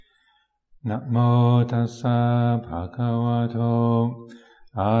Namo tassa bhagavato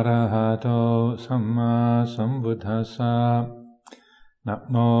arahato samma sambuddhassa.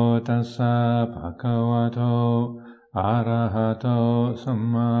 Namo tassa bhagavato arahato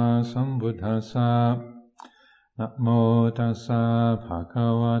samma sambuddhassa. Namo tassa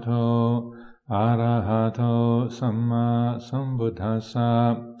bhagavato arahato samma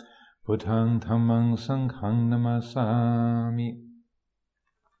sambuddhassa. Buddhang dhammang sanghang namasami.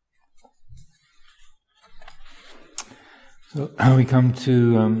 So we come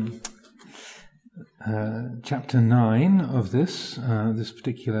to chapter 9 of this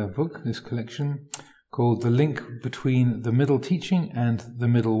particular book, this collection, called The Link Between the Middle Teaching and the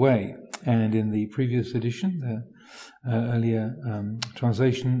Middle Way. And in the previous edition, the earlier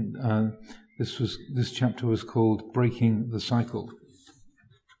translation, this chapter was called Breaking the Cycle.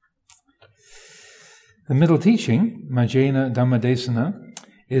 The Middle Teaching, Majjhima Dhammadesana,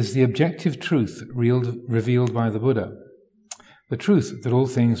 is the objective truth revealed by the Buddha. The truth that all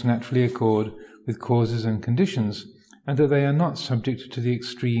things naturally accord with causes and conditions, and that they are not subject to the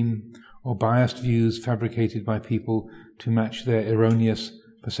extreme or biased views fabricated by people to match their erroneous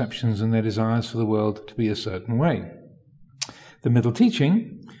perceptions and their desires for the world to be a certain way. The Middle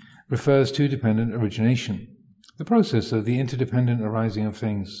Teaching refers to dependent origination, the process of the interdependent arising of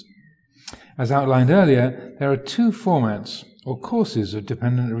things. As outlined earlier, there are two formats or courses of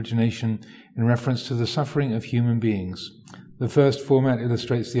dependent origination in reference to the suffering of human beings. The first format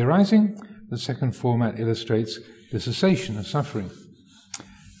illustrates the arising, the second format illustrates the cessation of suffering.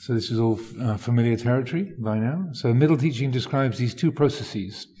 So this is all familiar territory by now. So Middle Teaching describes these two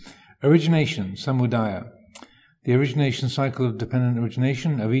processes. Origination, samudaya, the origination cycle of dependent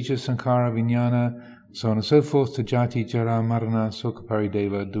origination, avijja, sankhara, vijnana, so on and so forth, to jati, jara, marana, soka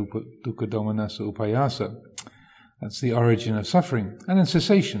parideva, dukkha domanassa, upayasa. That's the origin of suffering. And then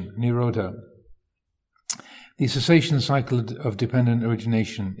cessation, nirodha. The cessation cycle of dependent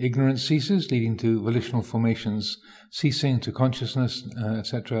origination. Ignorance ceases, leading to volitional formations, ceasing to consciousness,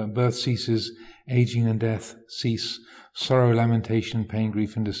 etc. Birth ceases, aging and death cease. Sorrow, lamentation, pain,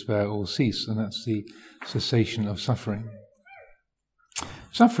 grief and despair all cease. And that's the cessation of suffering.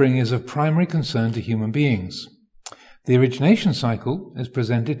 Suffering is of primary concern to human beings. The origination cycle is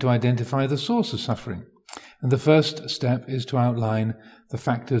presented to identify the source of suffering. And the first step is to outline the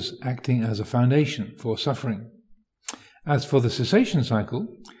factors acting as a foundation for suffering. As for the cessation cycle,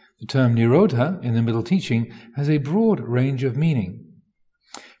 the term nirodha in the Middle Teaching has a broad range of meaning.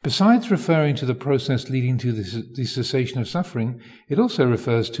 Besides referring to the process leading to the cessation of suffering, it also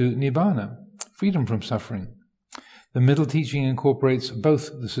refers to nibbana, freedom from suffering. The Middle Teaching incorporates both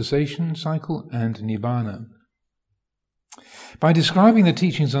the cessation cycle and nibbana. By describing the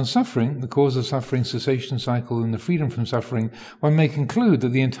teachings on suffering, the cause of suffering, cessation cycle, and the freedom from suffering, one may conclude that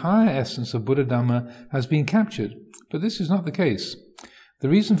the entire essence of Buddha Dhamma has been captured, but this is not the case. The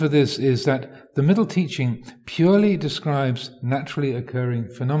reason for this is that the Middle Teaching purely describes naturally occurring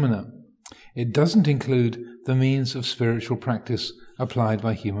phenomena. It doesn't include the means of spiritual practice applied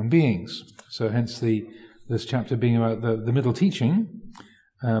by human beings. So hence this chapter being about the Middle Teaching,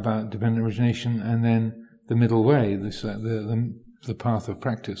 about dependent origination, and then the middle way, the path of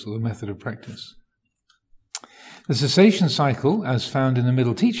practice, or the method of practice. The cessation cycle, as found in the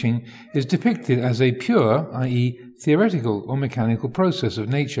Middle Teaching, is depicted as a pure, i.e. theoretical or mechanical process of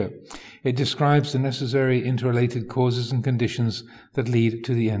nature. It describes the necessary interrelated causes and conditions that lead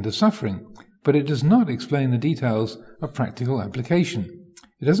to the end of suffering, but it does not explain the details of practical application.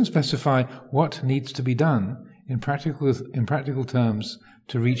 It doesn't specify what needs to be done in practical terms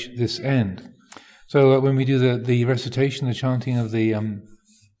to reach this end. So when we do the recitation, the chanting of the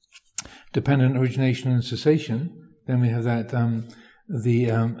dependent origination and cessation, then we have that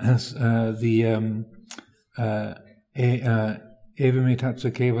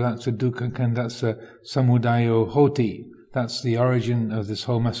evametatsa kevalatsa dukkha kandatsa samudayo hoti. That's the origin of this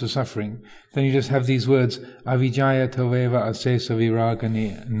whole mass of suffering. Then you just have these words, avijjaya taveva asesa viraga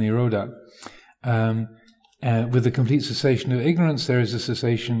nirodha. With the complete cessation of ignorance, there is a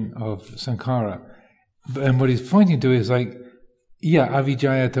cessation of sankhara. And what he's pointing to is avijjaya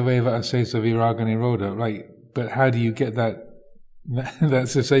taveva asesa viraga nirodha, right? But how do you get that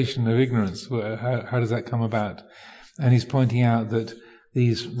cessation of ignorance? How does that come about? And he's pointing out that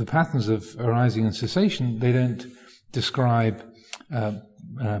the patterns of arising and cessation, they don't describe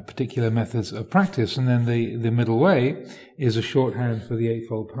particular methods of practice, and then the middle way is a shorthand for the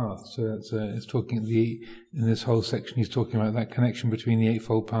Eightfold Path. So that's it's talking in this whole section. He's talking about that connection between the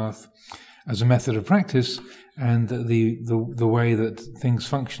Eightfold Path as a method of practice and the way that things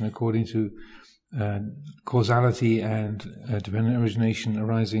function according to causality and dependent origination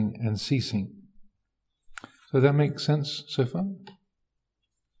arising and ceasing. So that makes sense so far?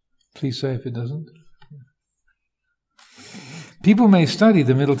 Please say if it doesn't. People may study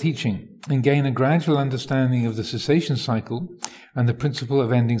the middle teaching and gain a gradual understanding of the cessation cycle and the principle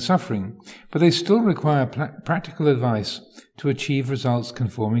of ending suffering, but they still require practical advice to achieve results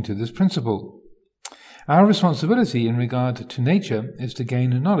conforming to this principle. Our responsibility in regard to nature is to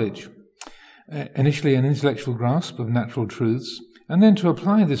gain knowledge, initially an intellectual grasp of natural truths, and then to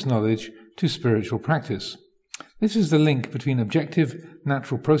apply this knowledge to spiritual practice. This is the link between objective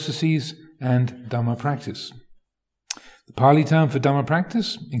natural processes and Dhamma practice. The Pali term for Dhamma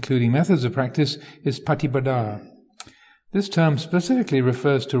practice, including methods of practice, is Patipada. This term specifically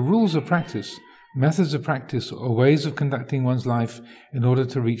refers to rules of practice, methods of practice, or ways of conducting one's life in order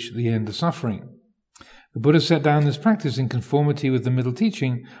to reach the end of suffering. The Buddha set down this practice in conformity with the middle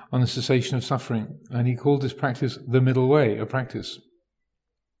teaching on the cessation of suffering, and he called this practice the middle way of practice.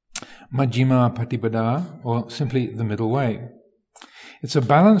 Majjhima Patipada, or simply the middle way. It's a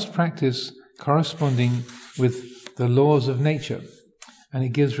balanced practice corresponding with the laws of nature, and it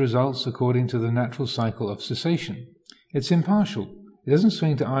gives results according to the natural cycle of cessation. It's impartial. It doesn't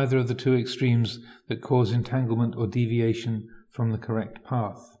swing to either of the two extremes that cause entanglement or deviation from the correct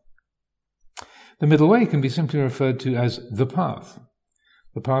path. The middle way can be simply referred to as the path.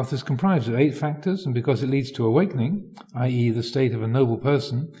 The path is comprised of 8 factors, and because it leads to awakening, i.e. the state of a noble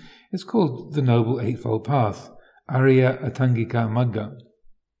person, it's called the Noble Eightfold Path, Arya Atangika Magga.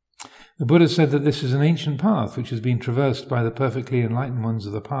 The Buddha said that this is an ancient path which has been traversed by the perfectly enlightened ones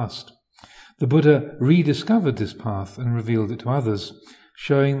of the past. The Buddha rediscovered this path and revealed it to others,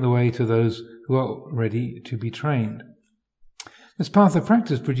 showing the way to those who are ready to be trained. This path of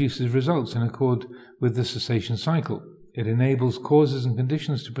practice produces results in accord with the cessation cycle. It enables causes and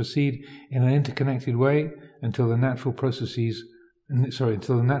conditions to proceed in an interconnected way until the natural process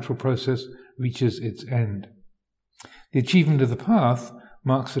reaches its end. The achievement of the path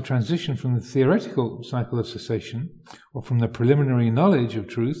marks the transition from the theoretical cycle of cessation, or from the preliminary knowledge of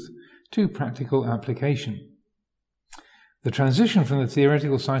truth, to practical application. The transition from the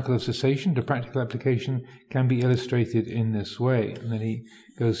theoretical cycle of cessation to practical application can be illustrated in this way. And then he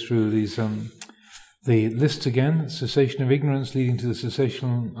goes through these the lists again: cessation of ignorance leading to the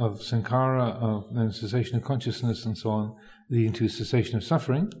cessation of sankhara, then cessation of consciousness, and so on, leading to cessation of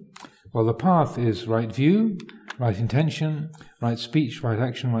suffering. While the path is right view, right intention, right speech, right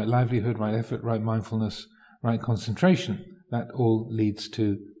action, right livelihood, right effort, right mindfulness, right concentration. That all leads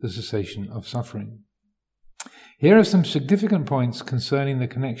to the cessation of suffering. Here are some significant points concerning the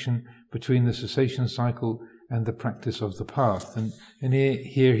connection between the cessation cycle and the practice of the path. And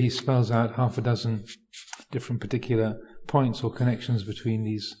here he spells out 6 different particular points or connections between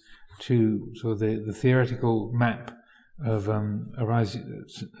these two. So the theoretical map of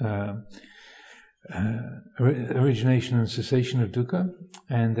origination and cessation of dukkha,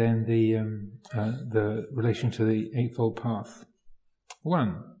 and then the relation to the Eightfold Path.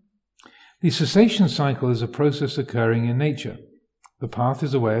 1. The cessation cycle is a process occurring in nature. The path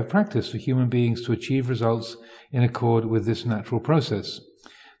is a way of practice for human beings to achieve results in accord with this natural process.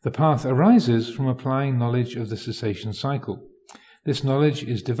 The path arises from applying knowledge of the cessation cycle. This knowledge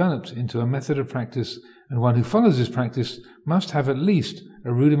is developed into a method of practice, and one who follows this practice must have at least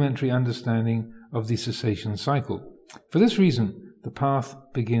a rudimentary understanding of the cessation cycle. For this reason, the path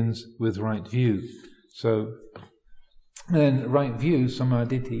begins with right view. So, then right view,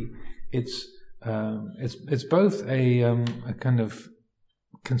 samadhi, it's both a kind of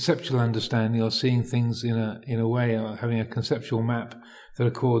conceptual understanding, or seeing things in a way, or having a conceptual map that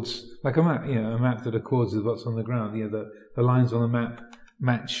accords, like a map, a map that accords with what's on the ground. The lines on the map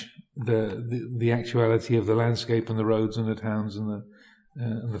match the actuality of the landscape and the roads and the towns and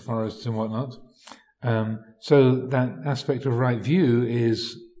the forests and whatnot. So that aspect of right view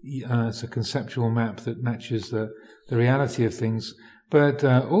is it's a conceptual map that matches the reality of things, but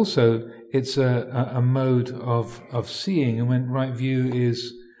also it's a mode of seeing. And when right view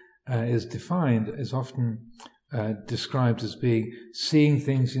is defined, is often described as being seeing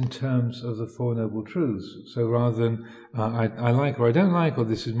things in terms of the Four Noble Truths. So rather than I like or I don't like, or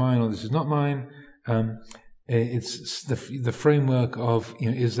this is mine or this is not mine, it's the framework of,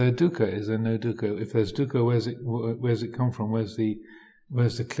 is there dukkha, is there no dukkha? If there's dukkha, where's it come from? Where's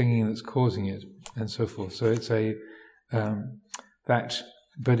the clinging that's causing it, and so forth. So it's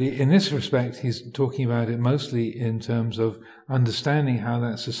but in this respect, he's talking about it mostly in terms of understanding how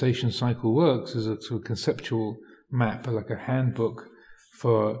that cessation cycle works as a sort of conceptual map, like a handbook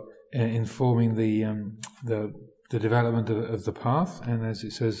for informing the development of the path. And as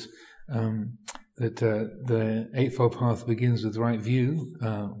it says, the Eightfold Path begins with right view,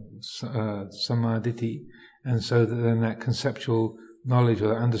 samadhi, and so that then that conceptual knowledge or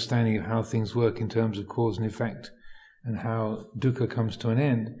that understanding of how things work in terms of cause and effect and how dukkha comes to an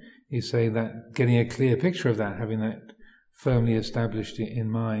end, you say that getting a clear picture of that, having that firmly established in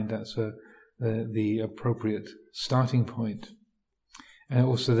mind, that's the appropriate starting point. And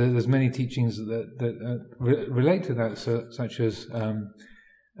also there's many teachings that relate to that, such as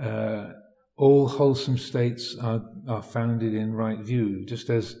all wholesome states are founded in right view, just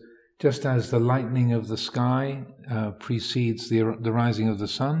as the lightning of the sky precedes the rising of the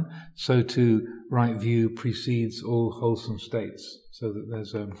sun, so too right view precedes all wholesome states. So that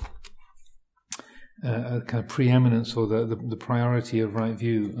there's a kind of preeminence or the priority of right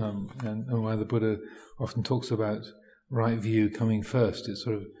view, and why the Buddha often talks about right view coming first. It's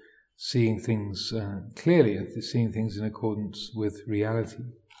sort of seeing things clearly, seeing things in accordance with reality.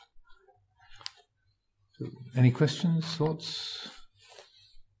 So, any questions, thoughts?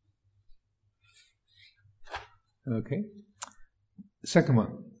 Okay. Second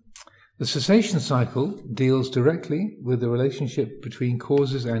one. The cessation cycle deals directly with the relationship between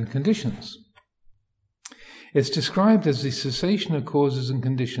causes and conditions. It's described as the cessation of causes and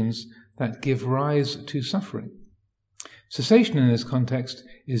conditions that give rise to suffering. Cessation in this context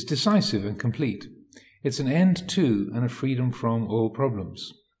is decisive and complete. It's an end to and a freedom from all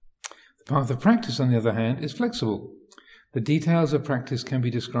problems. The path of practice, on the other hand, is flexible. The details of practice can be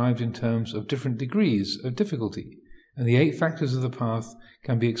described in terms of different degrees of difficulty, and the 8 factors of the path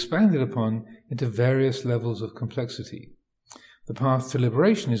can be expanded upon into various levels of complexity. The path to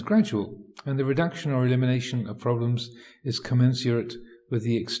liberation is gradual, and the reduction or elimination of problems is commensurate with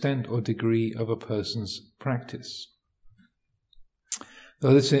the extent or degree of a person's practice.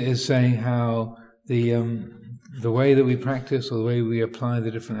 So this is saying how the way that we practice or the way we apply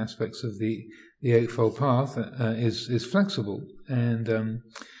the different aspects of the Eightfold Path is flexible, and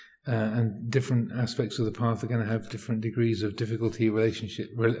different aspects of the path are going to have different degrees of difficulty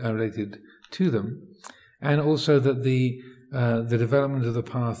related to them, and also that the development of the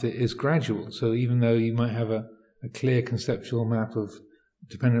path is gradual. So even though you might have a clear conceptual map of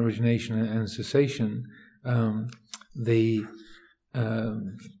dependent origination and cessation, the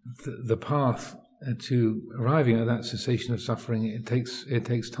path to arriving at that cessation of suffering, it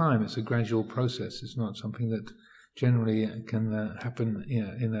takes time. It's a gradual process. It's not something that generally can happen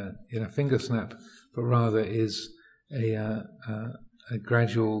in a finger snap, but rather is a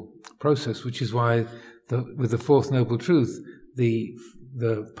gradual process. Which is why with the Fourth Noble Truth, the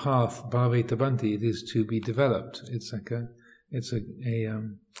path bhaveta bhanti, it is to be developed. It's like a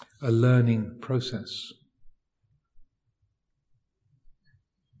learning process.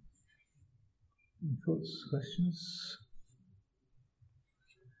 Any thoughts, questions?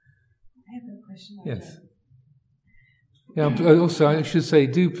 I have a question. Yes. Yeah. Also, I should say,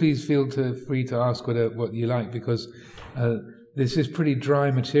 do please feel free to ask what you like, because this is pretty dry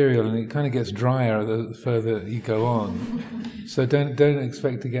material, and it kind of gets drier the further you go on. So don't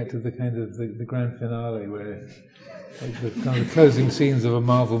expect to get to the kind of the grand finale where, like the kind of the closing scenes of a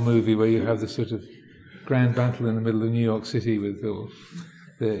Marvel movie, where you have this sort of grand battle in the middle of New York City with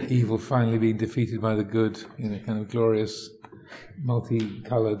the evil finally being defeated by the good, kind of glorious,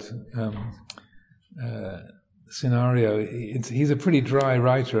 multicolored scenario. He's a pretty dry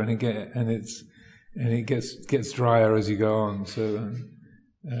writer, and it gets drier as you go on. So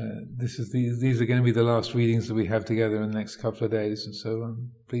these are going to be the last readings that we have together in the next couple of days. And so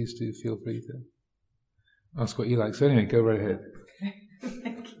please do feel free to ask what you like. So anyway, go right ahead.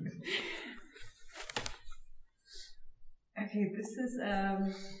 Thank you. Okay, this is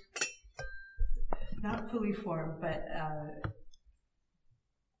not fully formed, but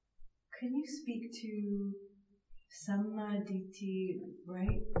can you speak to samadhi,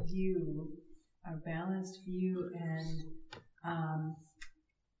 right view, a balanced view,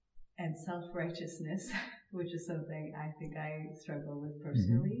 and self-righteousness, which is something I think I struggle with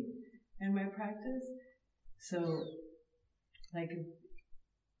personally in my practice. So, like,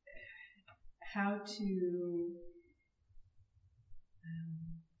 how to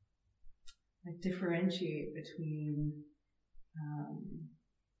differentiate between,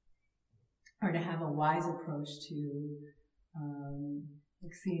 or to have a wise approach to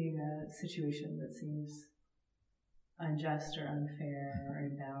seeing a situation that seems unjust or unfair or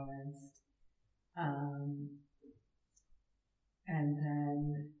imbalanced, and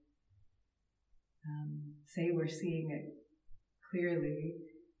then say we're seeing it clearly,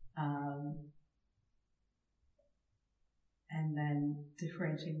 and then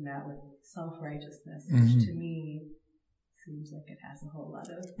differentiating that with self-righteousness, which to me seems like it has a whole lot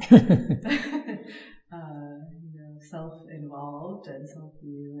of self-involved and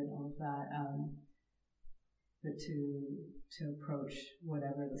self-view and all of that. But to approach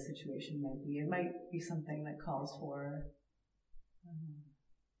whatever the situation might be, it might be something that calls for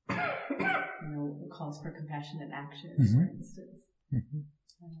calls for compassionate action, for instance.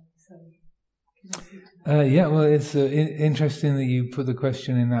 Yeah, well, it's interesting that you put the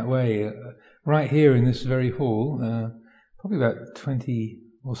question in that way. Right here in this very hall, probably about 20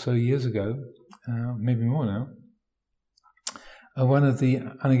 or so years ago, maybe more now, one of the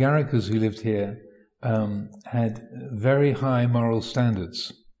Anagarikas who lived here had very high moral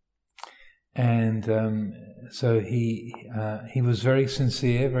standards, and so he was very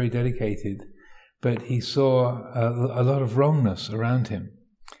sincere, very dedicated, but he saw a lot of wrongness around him.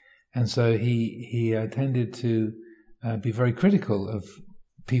 And so he tended to be very critical of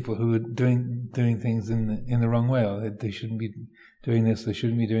people who were doing things in the wrong way, or they shouldn't be doing this, they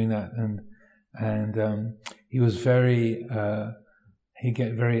shouldn't be doing that, and he was he'd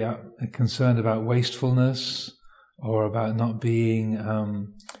get very concerned about wastefulness, or about not being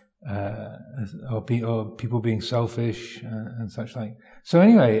or people being selfish and such like. So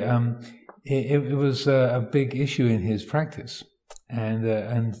anyway, it was a big issue in his practice. And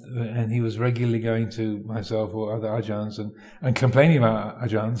he was regularly going to myself or other ajahns and complaining about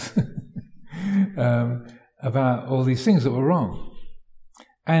ajahns about all these things that were wrong.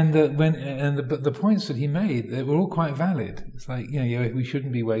 And but the points that he made, they were all quite valid. It's like, we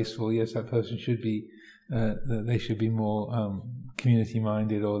shouldn't be wasteful. Yes, that person should be. They should be more community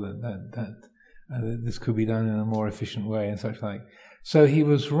minded, or that this could be done in a more efficient way and such like. So he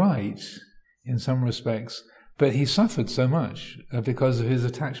was right in some respects. But he suffered so much because of his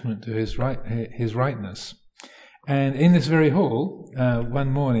attachment to his rightness. And in this very hall, one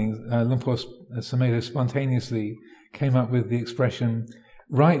morning, Luang Por Sumedho spontaneously came up with the expression,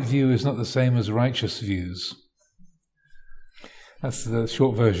 "Right view is not the same as righteous views." That's the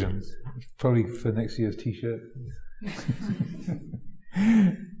short version, probably for next year's T-shirt.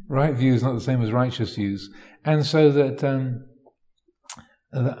 Right view is not the same as righteous views. And so that...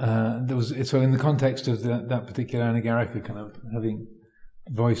 so in the context of that particular Anagarika kind of having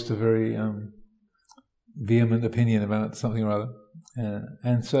voiced a very vehement opinion about something or other,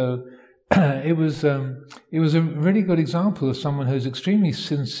 and so it was a really good example of someone who's extremely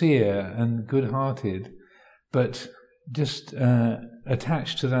sincere and good-hearted, but just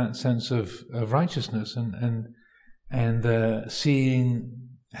attached to that sense of righteousness and seeing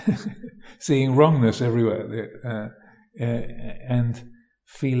seeing wrongness everywhere, and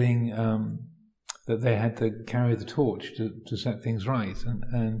feeling that they had to carry the torch to set things right,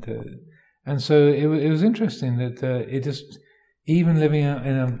 and so it was interesting that it just, even living out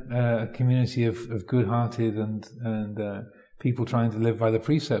in a community of good-hearted and people trying to live by the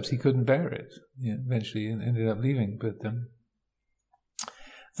precepts, he couldn't bear it. Eventually ended up leaving, but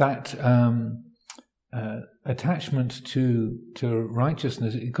that attachment to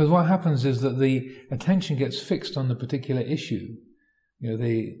righteousness, because what happens is that the attention gets fixed on the particular issue.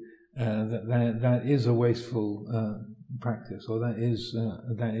 That is a wasteful practice, or that is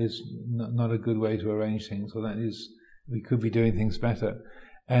not a good way to arrange things, or we could be doing things better,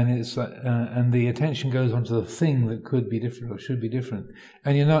 and it's and the attention goes onto the thing that could be different or should be different,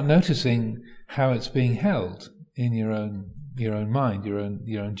 and you're not noticing how it's being held in your own mind, your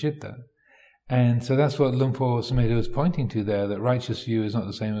own citta, and so that's what Luang Por Sumedho was pointing to there, that righteous view is not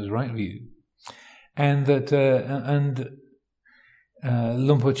the same as right view, and that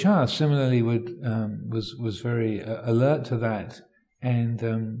Luang Por Chah similarly was very alert to that, and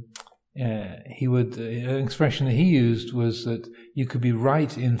he would, an expression that he used was that you could be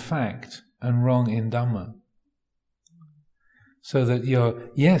right in fact and wrong in Dhamma. So that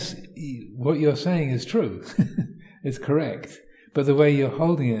what you're saying is true, it's correct, but the way you're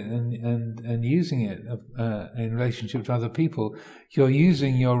holding it and using it in relationship to other people, you're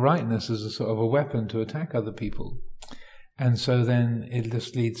using your rightness as a sort of a weapon to attack other people. And so then it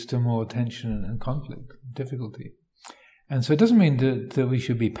just leads to more tension and conflict, difficulty. And so it doesn't mean that we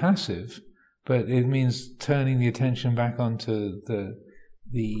should be passive, but it means turning the attention back onto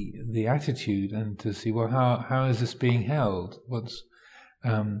the attitude, and to see, well, how is this being held? What's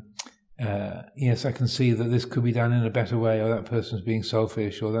yes, I can see that this could be done in a better way, or that person's being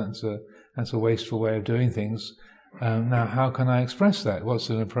selfish, or that's a wasteful way of doing things. Now, how can I express that? What's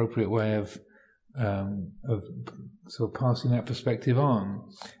an appropriate way of sort of passing that perspective on?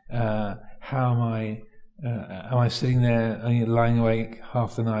 How am I sitting there, lying awake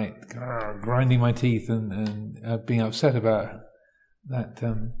half the night, grinding my teeth and being upset about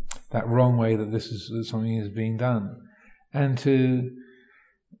that wrong way that something is being done? And to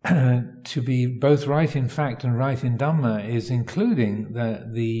be both right in fact and right in Dhamma is including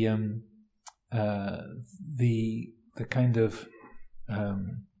the kind of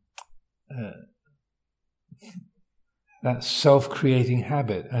that self-creating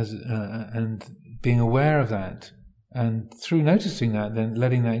habit and being aware of that, and through noticing that, then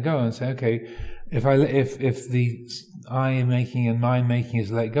letting that go and say, okay, if the I making and my making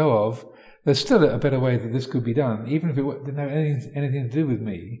is let go of, there's still a better way that this could be done, even if it didn't have anything to do with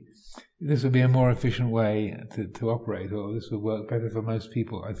me. This would be a more efficient way to operate, or this would work better for most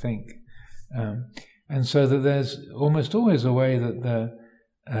people, I think. And so that there's almost always a way that the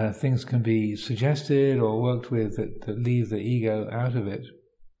things can be suggested or worked with that leave the ego out of it.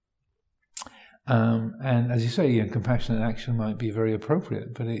 And as you say, compassionate action might be very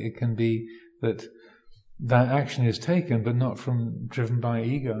appropriate, but it can be that action is taken, but not driven by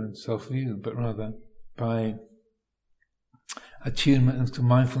ego and self-view, but rather by attunement to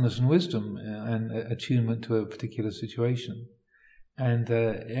mindfulness and wisdom, and attunement to a particular situation. And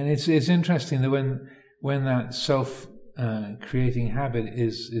it's interesting that when that self-creating habit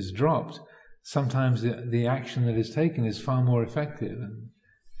is dropped, sometimes the action that is taken is far more effective,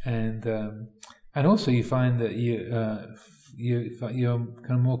 and also you find that you're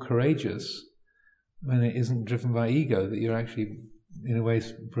kind of more courageous when it isn't driven by ego, that you're actually in a way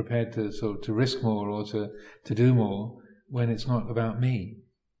prepared to to risk more or to do more when it's not about me,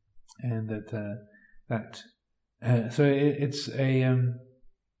 and so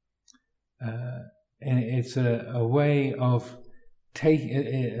it's a way of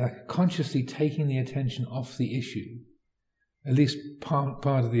consciously taking the attention off the issue, at least part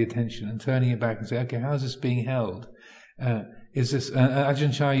of the attention, and turning it back and say, okay, how's this being held? Is this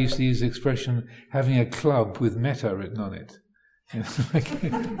Ajahn Chah used to use the expression having a club with metta written on it.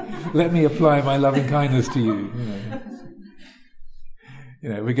 Let me apply my loving kindness to you.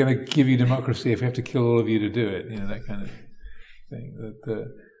 We're going to give you democracy if we have to kill all of you to do it. That kind of thing.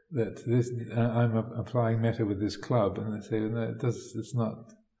 That this I'm applying metta with this club, and they say, no, it's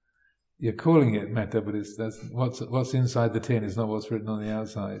not. You're calling it metta, but that's what's inside the tin is not what's written on the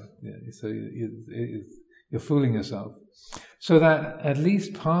outside. So you're fooling yourself. So that at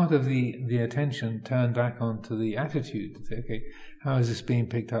least part of the attention turned back onto the attitude to say, okay, how is this being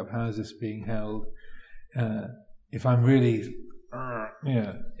picked up? How is this being held? If I'm really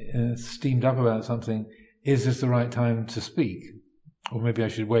steamed up about something, is this the right time to speak? Or maybe I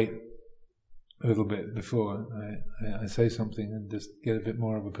should wait a little bit before I say something and just get a bit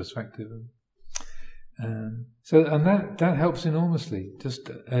more of a perspective. And that helps enormously. Just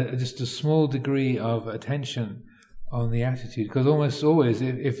a small degree of attention on the attitude, because almost always,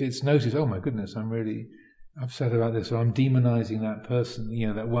 if it's noticed, oh my goodness, I'm really upset about this, or I'm demonizing that person,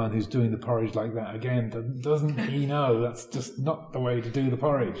 that one who's doing the porridge like that again, doesn't he know that's just not the way to do the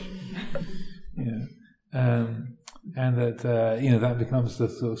porridge? And that that becomes the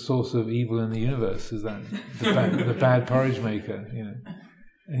sort of source of evil in the universe, is that the bad porridge maker.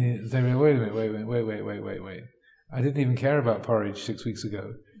 And they say, wait a minute, wait. I didn't even care about porridge 6 weeks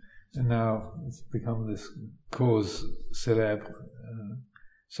ago, and now it's become this cause célèbre.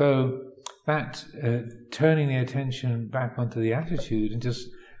 So that turning the attention back onto the attitude and just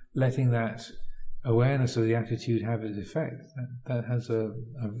letting that awareness of the attitude have its effect, that has a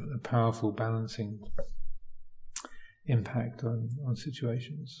powerful balancing impact on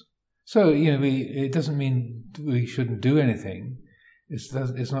situations. So it doesn't mean we shouldn't do anything. It's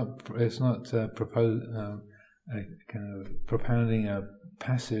not kind of propounding a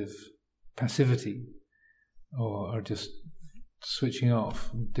passivity or just switching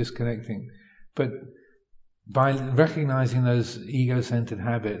off, disconnecting. But by recognizing those ego-centered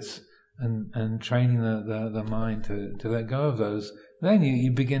habits and training the mind to let go of those, then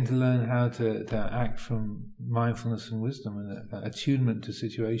you begin to learn how to act from mindfulness and wisdom and attunement to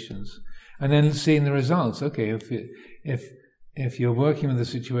situations, and then seeing the results. Okay, if you're working with a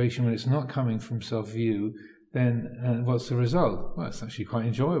situation when it's not coming from self-view, then what's the result? Well, it's actually quite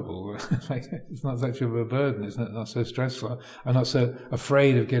enjoyable. It's not such of a burden. It's not so stressful. I'm not so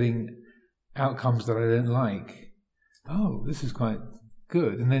afraid of getting outcomes that I don't like. Oh, this is quite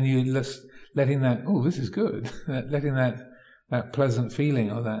good. And then you letting that, oh, this is good. Letting that pleasant feeling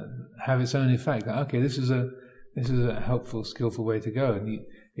or that have its own effect. Okay, this is a helpful, skillful way to go, and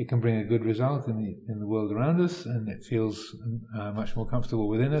it can bring a good result in the world around us, and it feels much more comfortable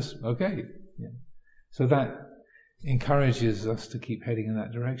within us. Okay, yeah. So that encourages us to keep heading in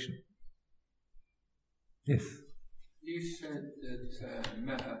that direction. Yes? You said that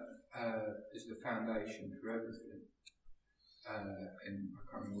metta is the foundation for everything. I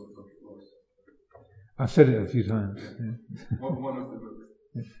can't remember what book it was. I've said it a few times. Yeah. One of the books.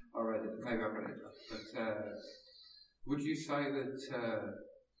 Yeah. I read it, maybe I've read it. But would you say that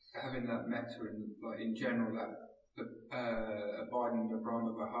having that metta in general, that the abiding the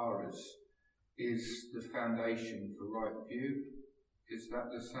Brahma Viharas is the foundation for right view? Is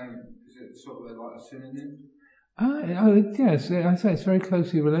that the same? Is it sort of like a synonym? Yes, I say it's very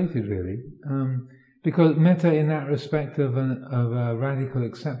closely related, really, because metta, in that respect of a radical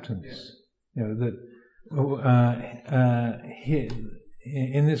acceptance, that here,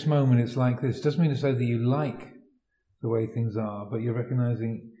 in this moment it's like this. Doesn't mean to say that you like the way things are, but you're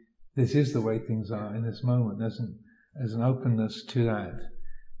recognizing this is the way things are in this moment. There's an openness to that,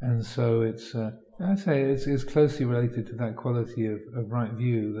 and so it's. I say it's closely related to that quality of right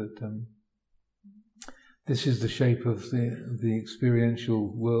view that this is the shape of the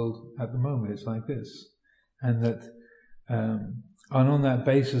experiential world at the moment. It's like this, and that on that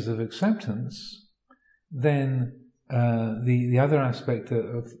basis of acceptance, then the other aspect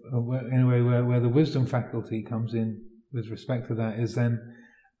of in a way where the wisdom faculty comes in with respect to that is then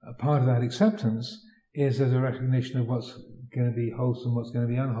a part of that acceptance is there's a recognition of what's going to be wholesome, what's going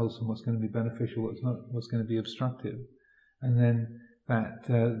to be unwholesome, what's going to be beneficial, what's going to be obstructive, and then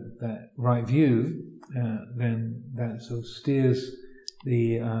that right view, then that sort of steers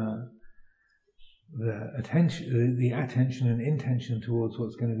the attention and intention towards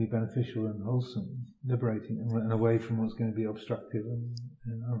what's going to be beneficial and wholesome, liberating, and away from what's going to be obstructive and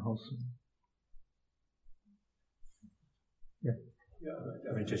unwholesome. Yeah. Yeah,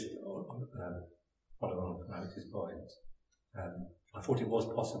 I mean, just following on from Alex's point, I thought it was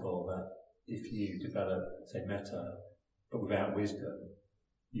possible that if you develop, say, metta, but without wisdom,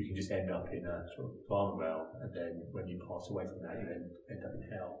 you can just end up in a sort of Dharma realm, and then when you pass away from that, you end up in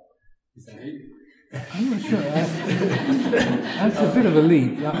hell. Is that it? I'm not sure. That's a bit of a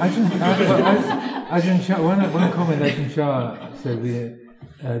leap. Ajahn Chah, one comment Ajahn Chah said,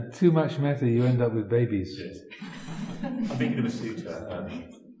 too much metta, you end up with babies. Yes. I'm thinking of a sutta.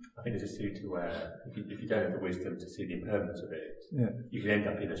 I think there's a sutta where if you don't have the wisdom to see the impermanence of it, you can end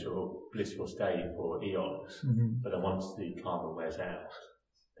up in a sort of blissful state for eons. Mm-hmm. But then once the karma wears out,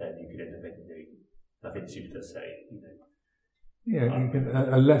 then you can end up in the. I think the sutta does say, you can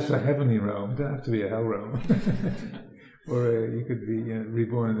a lesser heavenly realm. It doesn't have to be a hell realm, or you could be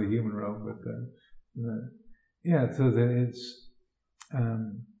reborn in the human realm. But so that it's.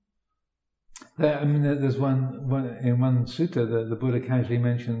 There's one in one sutta the Buddha casually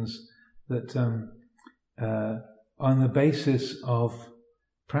mentions that on the basis of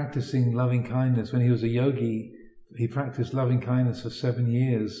practicing loving kindness, when he was a yogi, he practiced loving kindness for 7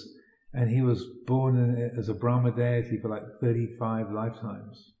 years, and he was born as a Brahma deity for like 35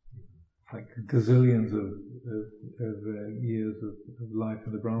 lifetimes, like gazillions of years of life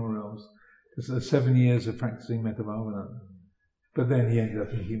in the Brahma realms. So 7 years of practicing metta bhavana. But then he ended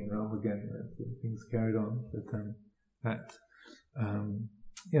up in the human realm again. Things carried on, but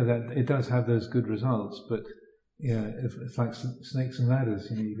that it does have those good results. But it's like snakes and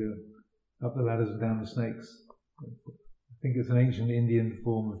ladders. You go up the ladders and down the snakes. I think it's an ancient Indian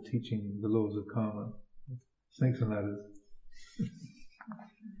form of teaching the laws of karma. Snakes and ladders.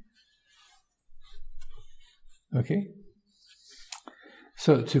 Okay.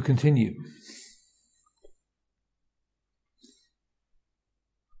 So to continue.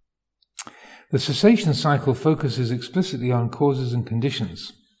 The cessation cycle focuses explicitly on causes and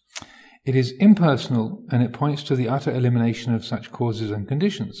conditions. It is impersonal, and it points to the utter elimination of such causes and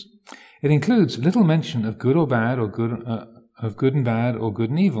conditions. It includes little mention of good or bad, or of good and bad, or good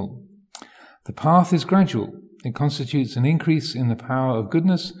and evil. The path is gradual. It constitutes an increase in the power of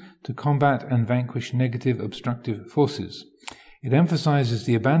goodness to combat and vanquish negative, obstructive forces. It emphasizes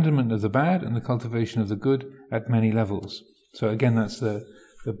the abandonment of the bad and the cultivation of the good at many levels. So again, that's the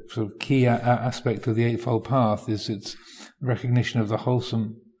sort of key aspect of the Eightfold Path, is its recognition of the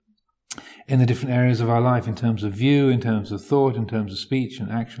wholesome in the different areas of our life, in terms of view, in terms of thought, in terms of speech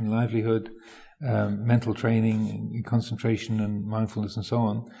and action, livelihood, mental training, concentration and mindfulness and so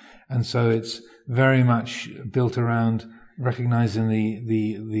on. And so it's very much built around recognizing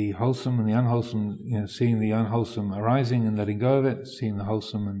the wholesome and the unwholesome, seeing the unwholesome arising and letting go of it, seeing the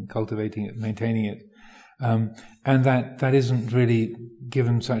wholesome and cultivating it, maintaining it. And that isn't really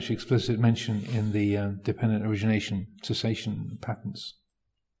given such explicit mention in the dependent origination cessation patterns.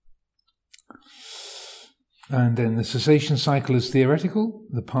 And then the cessation cycle is theoretical,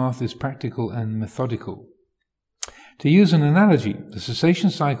 the path is practical and methodical. To use an analogy, the cessation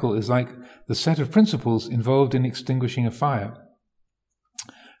cycle is like the set of principles involved in extinguishing a fire.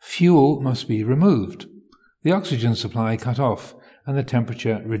 Fuel must be removed, the oxygen supply cut off, and the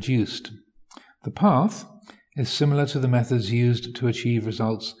temperature reduced. The path is similar to the methods used to achieve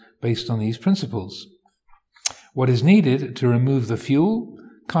results based on these principles. What is needed to remove the fuel,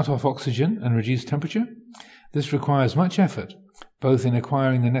 cut off oxygen, and reduce temperature? This requires much effort, both in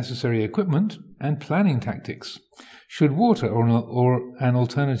acquiring the necessary equipment and planning tactics. Should water or an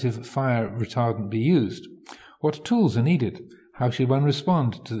alternative fire retardant be used? What tools are needed? How should one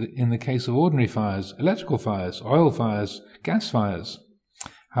respond in the case of ordinary fires, electrical fires, oil fires, gas fires?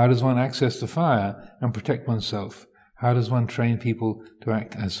 How does one access the fire and protect oneself? How does one train people to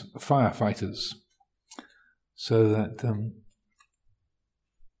act as firefighters? So that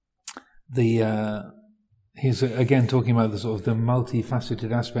he's again talking about the sort of the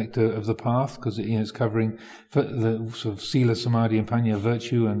multifaceted aspect of the path, because it's covering the sort of sila, samadhi, and panya,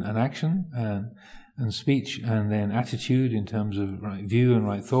 virtue and action, and speech, and then attitude in terms of right view and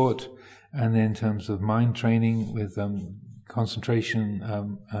right thought, and then in terms of mind training with concentration,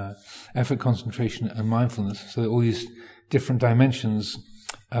 effort, concentration, and mindfulness. So all these different dimensions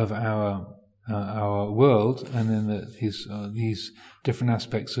of our world, and then these different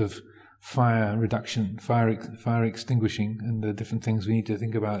aspects of fire reduction, fire extinguishing, and the different things we need to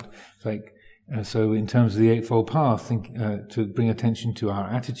think about. So in terms of the Eightfold Path, to bring attention to our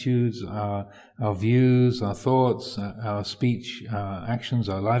attitudes, our views, our thoughts, our speech, our actions,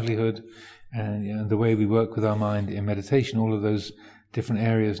 our livelihood, and the way we work with our mind in meditation. All of those different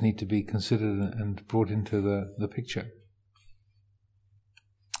areas need to be considered and brought into the picture.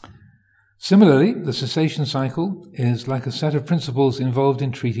 Similarly, the cessation cycle is like a set of principles involved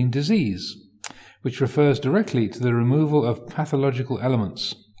in treating disease, which refers directly to the removal of pathological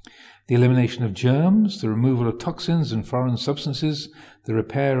elements, the elimination of germs, the removal of toxins and foreign substances, the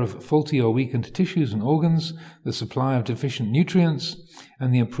repair of faulty or weakened tissues and organs, the supply of deficient nutrients,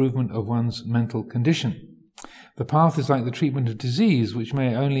 and the improvement of one's mental condition. The path is like the treatment of disease, which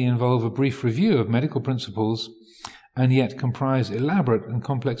may only involve a brief review of medical principles and yet comprise elaborate and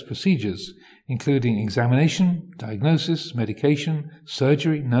complex procedures, including examination, diagnosis, medication,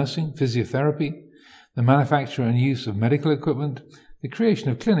 surgery, nursing, physiotherapy, the manufacture and use of medical equipment, the creation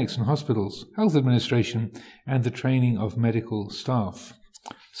of clinics and hospitals, health administration, and the training of medical staff.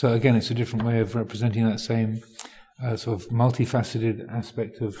 So again, it's a different way of representing that same sort of multifaceted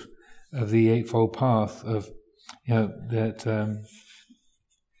aspect of the Eightfold Path, of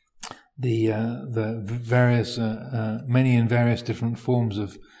the various many and various different forms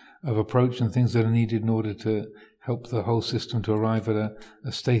of approach and things that are needed in order to help the whole system to arrive at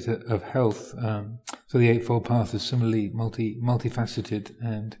a state of health. So the Eightfold Path is similarly multifaceted,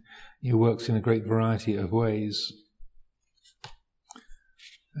 and it works in a great variety of ways.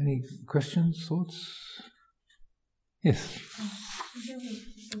 Any questions, thoughts? Yes.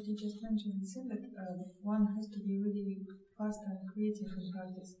 What you just mentioned, it seems that one has to be really fast and creative in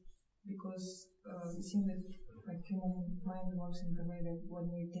practice, because it seems that like human mind works in the way that when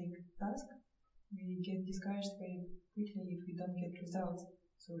we take task, we get discouraged very quickly if we don't get results.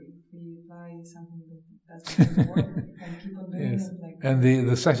 So if we apply something that doesn't work and keep on doing it, like, and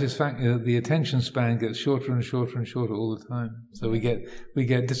the satisfaction, the attention span gets shorter and shorter and shorter all the time. So we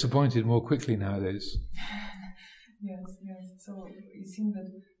get disappointed more quickly nowadays. Yes. So it seems that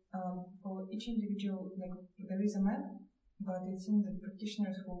for each individual, like there is a map, but it seems that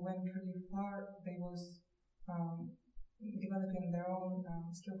practitioners who went really far, they was developing their own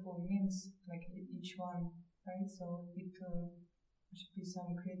skillful means, like each one, right? So it should be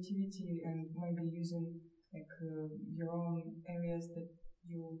some creativity and maybe using like your own areas that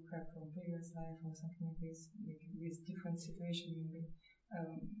you have from previous life or something like this, like with different situations.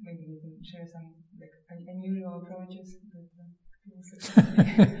 Maybe you can share some like unusual approaches that people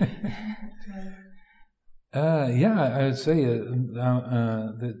successfully yeah, I would say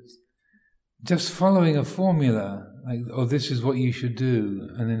that just following a formula, like, oh, this is what you should do,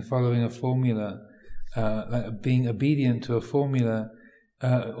 and then following a formula, like being obedient to a formula,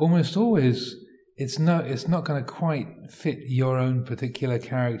 almost always it's not going to quite fit your own particular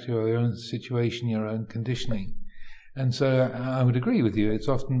character or your own situation, your own conditioning. And so I would agree with you. It's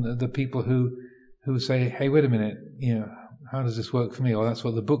often the people who say, "Hey, wait a minute, how does this work for me?" Or that's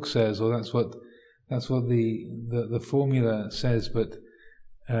what the book says, or that's what the formula says, but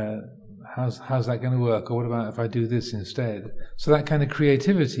how's that going to work? Or what about if I do this instead? So that kind of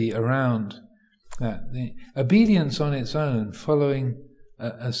creativity around that, the obedience on its own, following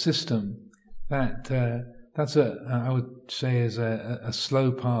a system, that's I would say is a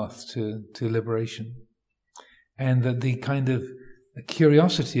slow path to liberation. And that the kind of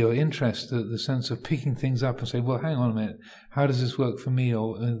curiosity or interest, the sense of picking things up and say, well, hang on a minute, how does this work for me?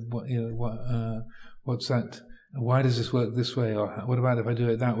 Or what's that Why does this work this way? Or what about if I do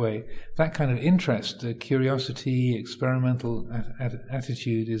it that way? That kind of interest, curiosity, experimental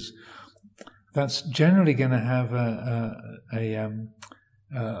attitude that's generally going to have an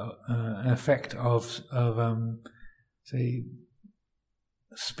effect of say,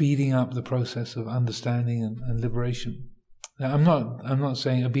 speeding up the process of understanding and liberation. Now, I'm not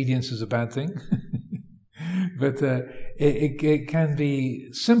saying obedience is a bad thing, but it can be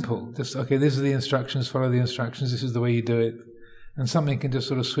simple. Just, okay, these are the instructions, follow the instructions, this is the way you do it. And something can just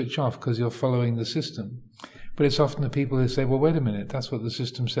sort of switch off because you're following the system. But it's often the people who say, well, wait a minute, that's what the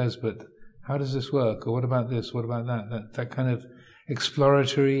system says, but how does this work? Or what about this? What about that? That kind of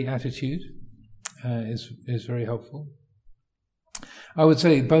exploratory attitude is very helpful. I would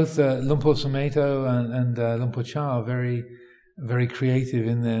say both Luang Por Sumedho and Luang Por Chah are very, very creative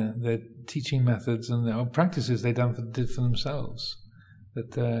in their teaching methods and their practices they did for themselves.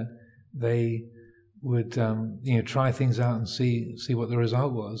 That they would try things out and see what the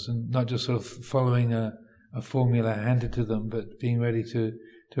result was, and not just sort of following a formula handed to them, but being ready to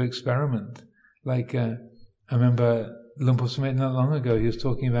experiment. Like I remember Luang Por Sumedho not long ago, he was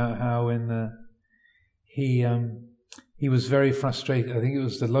talking about how when he was very frustrated. I think it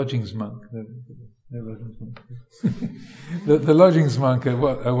was the lodgings monk. The lodgings monk at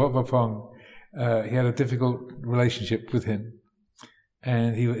Wat Pah Pong. He had a difficult relationship with him,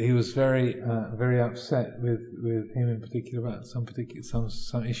 and he was very very upset with him in particular about some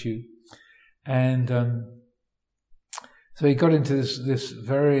issue, and so he got into this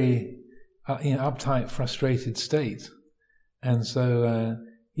very uptight, frustrated state, and so.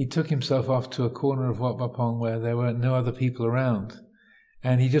 He took himself off to a corner of Wat Pah Pong where there were no other people around,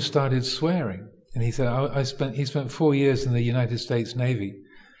 and he just started swearing. And he said, he spent 4 years in the United States Navy,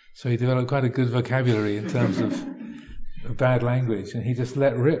 so he developed quite a good vocabulary in terms of bad language. And he just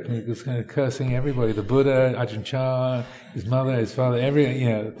let rip, and he was kind of cursing everybody: the Buddha, Ajahn Chah, his mother, his father, everybody,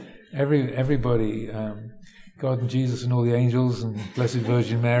 God and Jesus and all the angels and Blessed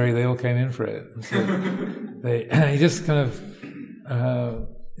Virgin Mary. They all came in for it. And so he just kind of.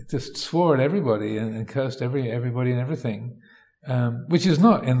 Just swore at everybody and cursed everybody and everything, which is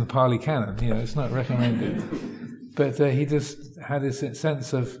not in the Pali Canon. It's not recommended. But he just had this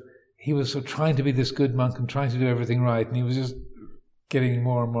sense of he was sort of trying to be this good monk and trying to do everything right, and he was just getting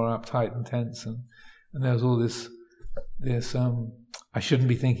more and more uptight and tense, and there was all this I shouldn't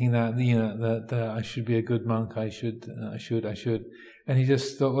be thinking that that I should be a good monk. I should, and he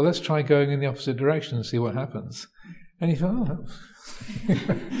just thought, well, let's try going in the opposite direction and see what happens. And he thought,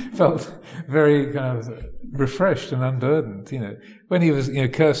 felt very kind of refreshed and unburdened. When he was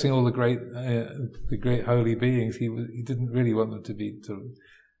cursing all the great holy beings, he didn't really want them to be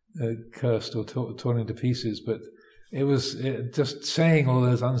cursed or torn into pieces. But it was just saying all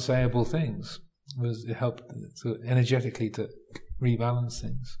those unsayable things it helped sort of energetically to rebalance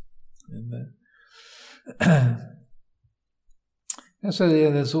things. And so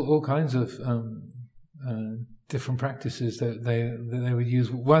there's all kinds of different practices that they would use.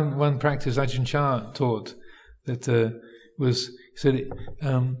 One practice Ajahn Chah taught that was, he said,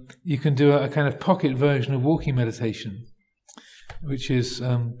 you can do a kind of pocket version of walking meditation, which is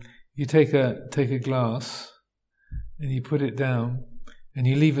you take a glass and you put it down and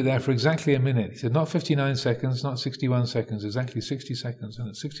you leave it there for exactly a minute. He said, not 59 seconds, not 61 seconds, exactly 60 seconds. And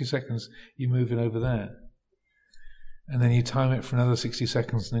at 60 seconds, you move it over there. And then you time it for another 60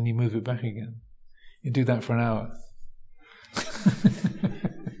 seconds and then you move it back again. You do that for an hour.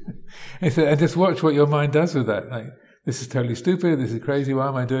 He said, and just watch what your mind does with that. Like, this is totally stupid, this is crazy, why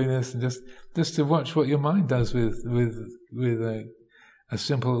am I doing this? And just to watch what your mind does with a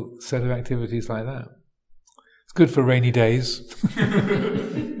simple set of activities like that. It's good for rainy days.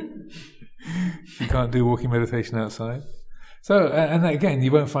 You can't do walking meditation outside. So, and again,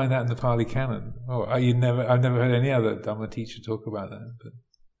 you won't find that in the Pali Canon. I've never heard any other Dhamma teacher talk about that. But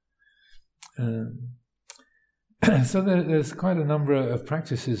so there's quite a number of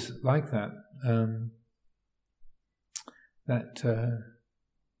practices like that.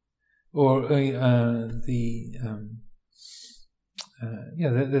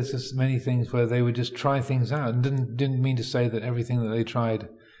 There's just many things where they would just try things out and didn't mean to say that everything that they tried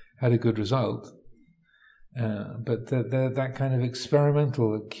had a good result. But that kind of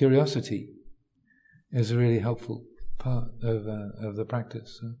experimental curiosity is a really helpful part of the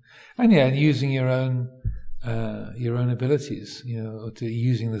practice. And using your own abilities, or to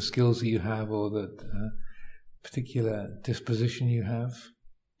using the skills that you have or the particular disposition you have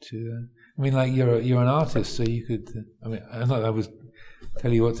to. Like you're an artist, so you could. I'm not that I would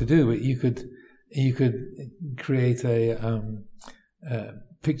tell you what to do, but you could create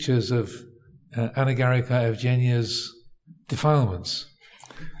pictures of Anagarika Evgenia's defilements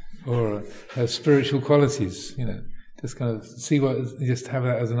or her spiritual qualities, just kind of just have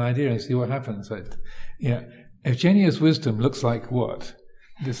that as an idea and see what happens. Evgenia's wisdom looks like what?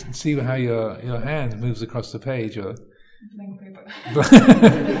 Just see how your hand moves across the page, or blank paper.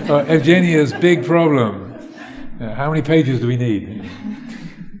 Or Evgenia's big problem. How many pages do we need?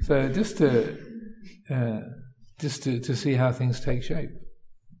 So just to see how things take shape.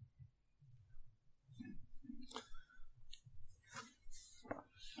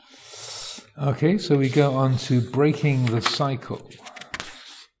 Okay, so we go on to breaking the cycle.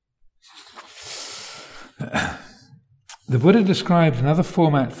 The Buddha described another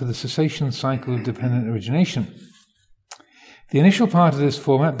format for the cessation cycle of dependent origination. The initial part of this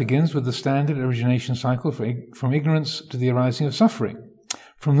format begins with the standard origination cycle from ignorance to the arising of suffering.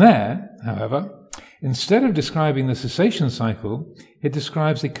 From there, however, instead of describing the cessation cycle, it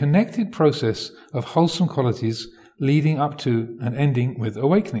describes a connected process of wholesome qualities leading up to and ending with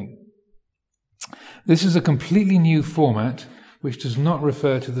awakening. This is a completely new format which does not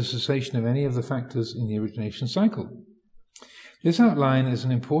refer to the cessation of any of the factors in the origination cycle. This outline is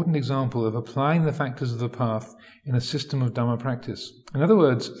an important example of applying the factors of the path in a system of Dhamma practice. In other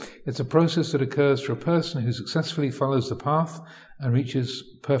words, it's a process that occurs for a person who successfully follows the path and reaches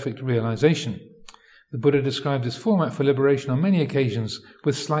perfect realization. The Buddha described this format for liberation on many occasions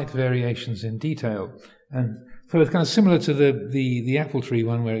with slight variations in detail. And so it's kind of similar to the apple tree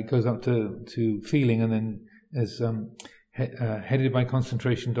one, where it goes up to feeling and then is headed by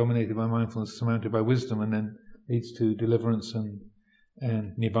concentration, dominated by mindfulness, surmounted by wisdom, and then leads to deliverance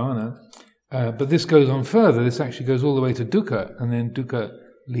and nibbana. But this goes on further. This actually goes all the way to dukkha, and then dukkha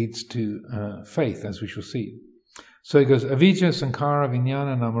leads to faith, as we shall see. So it goes avijja, sankara,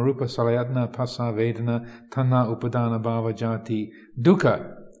 vijnana, namarupa, salayatna, passa, vedana, tanna, upadana, bhava, jati,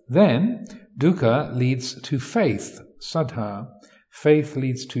 dukkha. Then dukkha leads to faith, saddha. Faith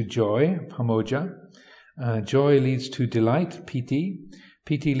leads to joy, pamoja. Joy leads to delight, piti.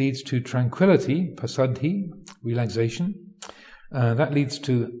 Piti leads to tranquility, pasaddhi, relaxation. That leads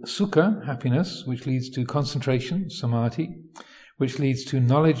to sukha, happiness, which leads to concentration, samadhi, which leads to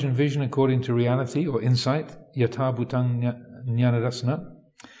knowledge and vision according to reality or insight, yatha bhutang jnanarasana,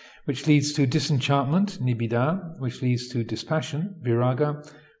 which leads to disenchantment, nibbida, which leads to dispassion, viraga,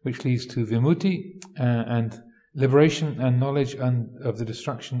 which leads to vimutti, and liberation and knowledge of the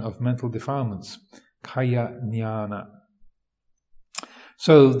destruction of mental defilements, kaya jnana.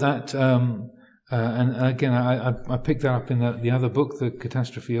 So that, and again, I picked that up in the other book, the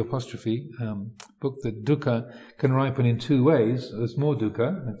Catastrophe Apostrophe book, that dukkha can ripen in two ways. There's more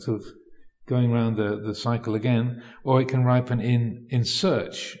dukkha, that's sort of going around the cycle again, or it can ripen in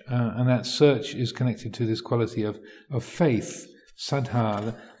search, and that search is connected to this quality of faith,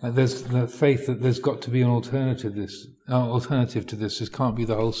 saddha. There's the faith that there's got to be an alternative to this. This can't be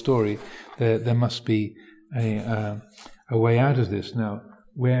the whole story. There must be a way out of this. Now,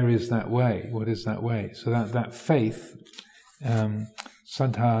 where is that way? What is that way? So that faith,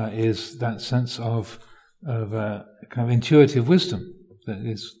 saddha, is that sense of kind of intuitive wisdom that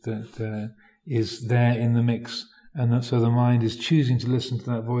is there in the mix, and so the mind is choosing to listen to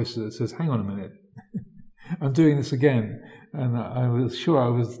that voice that says, "Hang on a minute, I'm doing this again, and I was sure I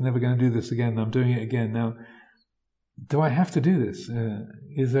was never going to do this again. I'm doing it again now. Do I have to do this?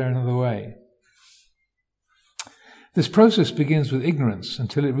 Is there another way?" This process begins with ignorance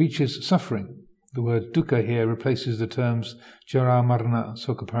until it reaches suffering. The word dukkha here replaces the terms jara, marana,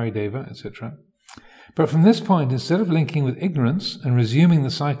 sokha parideva, etc. But from this point, instead of linking with ignorance and resuming the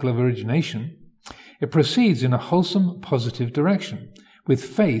cycle of origination, it proceeds in a wholesome, positive direction, with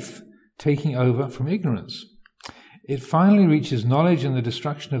faith taking over from ignorance. It finally reaches knowledge and the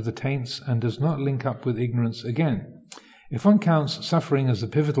destruction of the taints and does not link up with ignorance again. If one counts suffering as the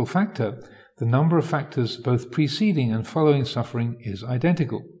pivotal factor, the number of factors both preceding and following suffering is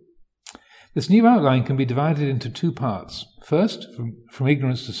identical. This new outline can be divided into two parts. First, from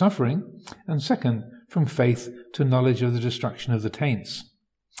ignorance to suffering, and second, from faith to knowledge of the destruction of the taints.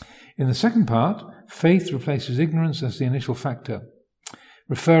 In the second part, faith replaces ignorance as the initial factor.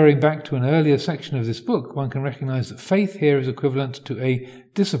 Referring back to an earlier section of this book, one can recognize that faith here is equivalent to a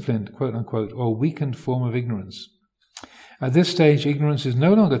disciplined, quote-unquote, or weakened form of ignorance. At this stage, ignorance is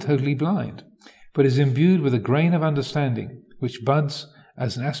no longer totally blind, but is imbued with a grain of understanding, which buds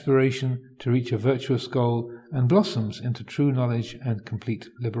as an aspiration to reach a virtuous goal and blossoms into true knowledge and complete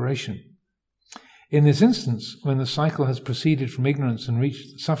liberation. In this instance, when the cycle has proceeded from ignorance and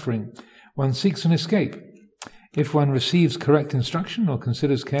reached suffering, one seeks an escape. If one receives correct instruction or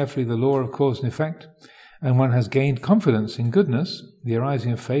considers carefully the law of cause and effect, and one has gained confidence in goodness, the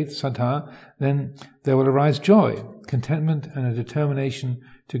arising of faith, saddha, then there will arise joy, contentment, and a determination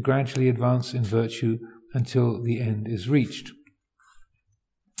to gradually advance in virtue until the end is reached.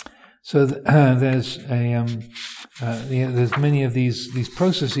 So there's many of these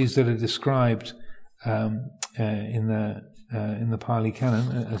processes that are described in the Pali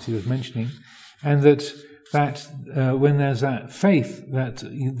Canon, as he was mentioning, and that when there's that faith, that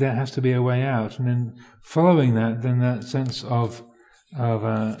there has to be a way out, and then following that, then that sense of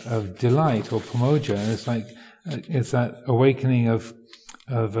delight or pamoja, it's that awakening of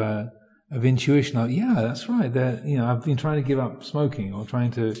intuition. Like, yeah, that's right. I've been trying to give up smoking, or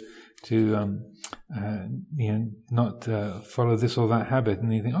trying to not follow this or that habit,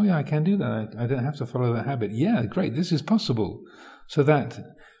 and you think, oh yeah, I can do that. I don't have to follow that habit. Yeah, great. This is possible. So that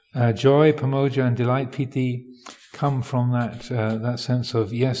joy, pamoja, and delight, piti, come from that sense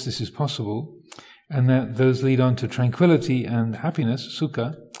of yes, this is possible, and that those lead on to tranquility and happiness,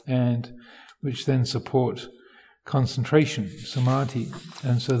 sukha, and which then support concentration, samadhi,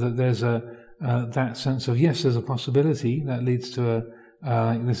 and so that there's that sense of yes, there's a possibility that leads to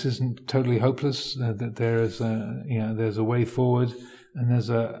this isn't totally hopeless. That there's a way forward, and there's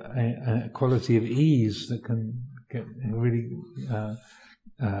a quality of ease that can get really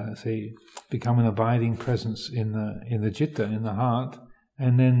become an abiding presence in the citta, in the heart,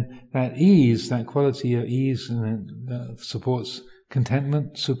 and then that ease, that quality of ease, supports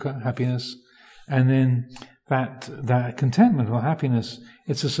contentment, sukha, happiness, and then that contentment or happiness,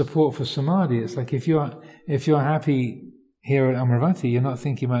 it's a support for samadhi. It's like if you're happy here at Amaravati, you're not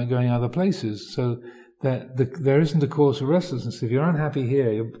thinking about going other places, so that there isn't a cause for restlessness. If you're unhappy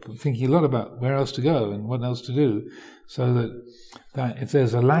here, you're thinking a lot about where else to go and what else to do, so that if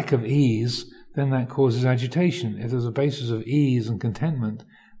there's a lack of ease, then that causes agitation. If there's a basis of ease and contentment,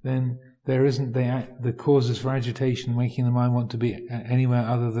 then there isn't the causes for agitation making the mind want to be anywhere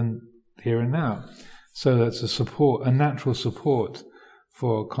other than here and now. So that's a natural support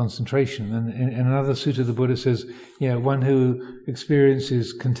for concentration. And in another sutta, the Buddha says, one who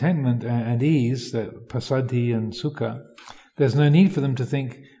experiences contentment and ease, that passaddhi and sukha, there's no need for them to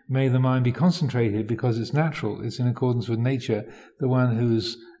think, may the mind be concentrated, because it's natural, it's in accordance with nature. The one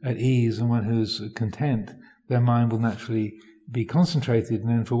who's at ease and one who's content, their mind will naturally be concentrated. And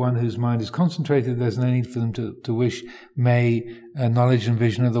then for one whose mind is concentrated, there's no need for them to wish, may knowledge and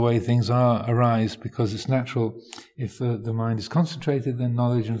vision of the way things are arise, because it's natural. If the mind is concentrated, then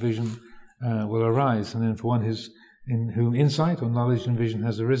knowledge and vision will arise. And then for one in whom insight or knowledge and vision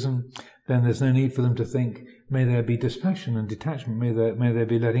has arisen, then there's no need for them to think, may there be dispassion and detachment, may there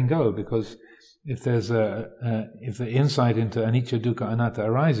be letting go, because if there's if the insight into anicca, dukkha, anatta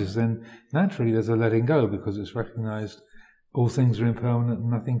arises, then naturally there's a letting go, because it's recognized all things are impermanent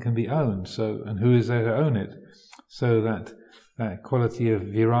and nothing can be owned. So, and who is there to own it? So that quality of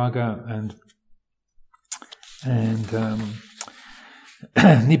viraga and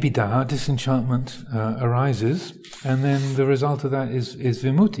nibbida, disenchantment, arises, and then the result of that is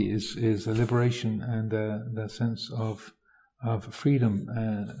vimutti, is a liberation and the sense of freedom,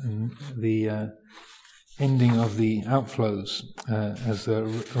 and the ending of the outflows as a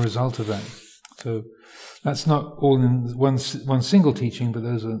result of that. So that's not all in one single teaching, but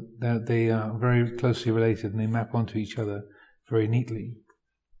they are very closely related, and they map onto each other very neatly.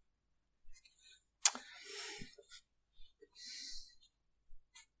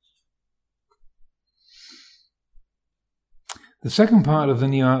 The second part of the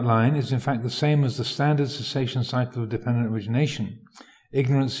new outline is in fact the same as the standard cessation cycle of dependent origination.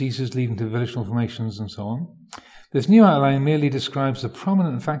 Ignorance ceases, leading to volitional formations, and so on. This new outline merely describes the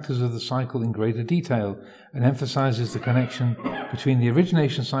prominent factors of the cycle in greater detail and emphasizes the connection between the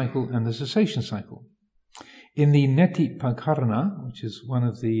origination cycle and the cessation cycle. In the Netipakarana, which is one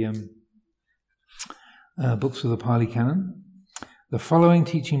of the books of the Pali Canon, the following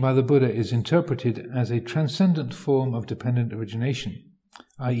teaching by the Buddha is interpreted as a transcendent form of dependent origination,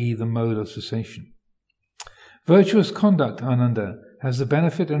 i.e. the mode of cessation. Virtuous conduct, Ananda, has the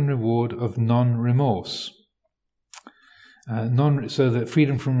benefit and reward of non-remorse. So that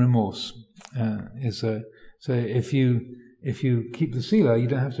freedom from remorse is so if you keep the sila, you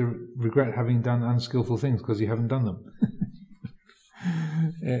don't have to regret having done unskillful things because you haven't done them.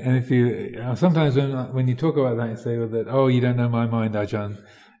 And if you sometimes when you talk about that, you say that, oh, you don't know my mind, Ajahn.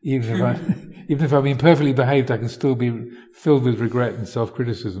 Even if I've been perfectly behaved, I can still be filled with regret and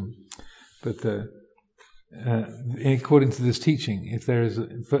self-criticism. But according to this teaching, if there is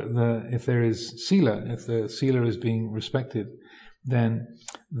sila, if the sila is being respected, then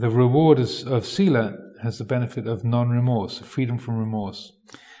the reward of sila has the benefit of non-remorse, freedom from remorse.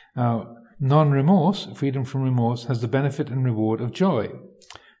 Now, Non-remorse, freedom from remorse, has the benefit and reward of joy.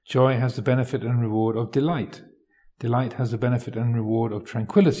 Joy has the benefit and reward of delight. Delight has the benefit and reward of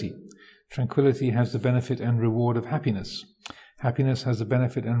tranquility. Tranquility has the benefit and reward of happiness. Happiness has the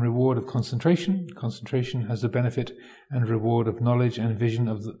benefit and reward of concentration. Concentration has the benefit and reward of knowledge and vision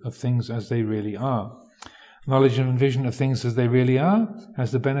of things as they really are. Knowledge and vision of things as they really are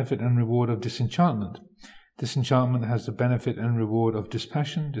has the benefit and reward of disenchantment. Disenchantment has the benefit and reward of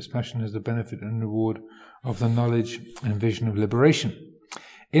dispassion. Dispassion has the benefit and reward of the knowledge and vision of liberation.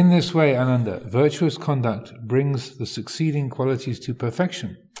 In this way, Ananda, virtuous conduct brings the succeeding qualities to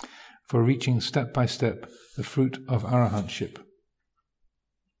perfection for reaching step by step the fruit of arahantship.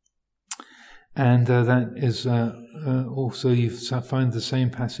 And that is also, you find the same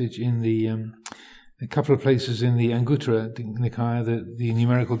passage in a couple of places in the Anguttara Nikaya, the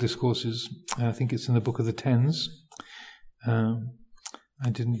numerical discourses. I think it's in the Book of the Tens. I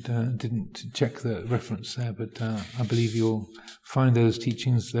didn't check the reference there, but I believe you'll find those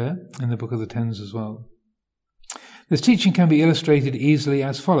teachings there in the Book of the Tens as well. This teaching can be illustrated easily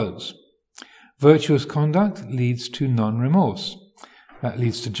as follows. Virtuous conduct leads to non-remorse. That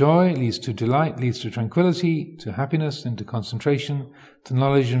leads to joy, leads to delight, leads to tranquility, to happiness, and to concentration, to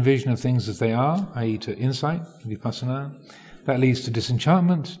knowledge and vision of things as they are, i.e. to insight, vipassana. That leads to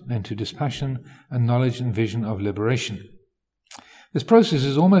disenchantment, then to dispassion, and knowledge and vision of liberation. This process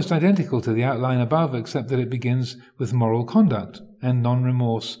is almost identical to the outline above, except that it begins with moral conduct and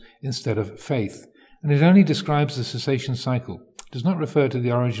non-remorse instead of faith, and it only describes the cessation cycle. It does not refer to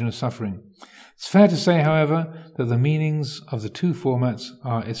the origin of suffering. It's fair to say, however, that the meanings of the two formats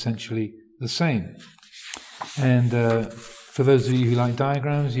are essentially the same. And for those of you who like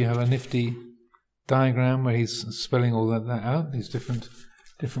diagrams, you have a nifty diagram where he's spelling all that out, these different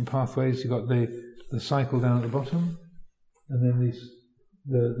pathways. You've got the cycle down at the bottom, and then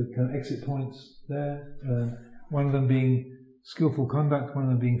the kind of exit points there, one of them being skillful conduct, one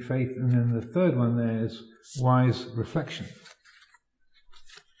of them being faith, and then the third one there is wise reflection.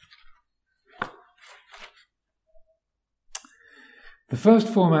 The first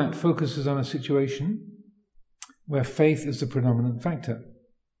format focuses on a situation where faith is the predominant factor.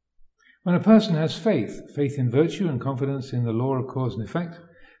 When a person has faith in virtue and confidence in the law of cause and effect,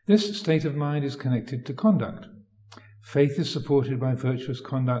 this state of mind is connected to conduct. Faith is supported by virtuous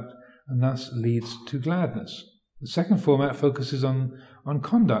conduct and thus leads to gladness. The second format focuses on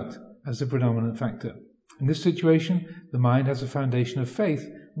conduct as the predominant factor. In this situation, the mind has a foundation of faith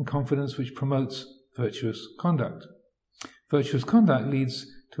and confidence which promotes virtuous conduct. Virtuous conduct leads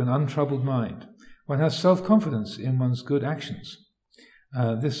to an untroubled mind. One has self-confidence in one's good actions.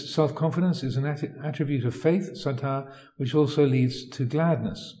 This self-confidence is an attribute of faith, saddha, which also leads to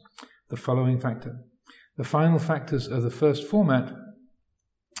gladness, the following factor. The final factors of the first format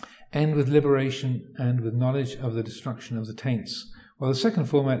end with liberation and with knowledge of the destruction of the taints, while the second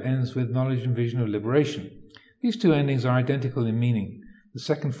format ends with knowledge and vision of liberation. These two endings are identical in meaning. The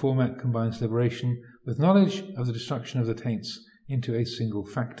second format combines liberation with knowledge of the destruction of the taints into a single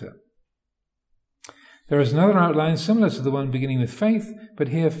factor. There is another outline similar to the one beginning with faith, but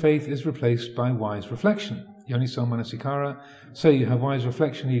here faith is replaced by wise reflection. Yoniso manasikara. So you have wise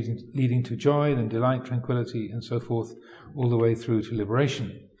reflection leading to joy, then delight, tranquility, and so forth, all the way through to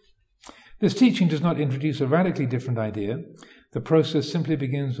liberation. This teaching does not introduce a radically different idea. The process simply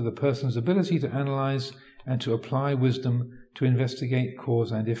begins with a person's ability to analyze and to apply wisdom to investigate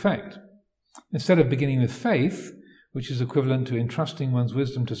cause and effect. Instead of beginning with faith, which is equivalent to entrusting one's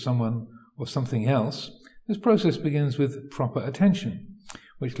wisdom to someone or something else, this process begins with proper attention,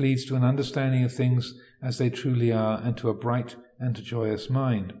 which leads to an understanding of things as they truly are and to a bright and joyous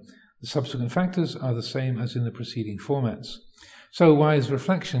mind. The subsequent factors are the same as in the preceding formats. So wise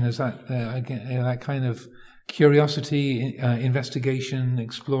reflection is that kind of curiosity, investigation,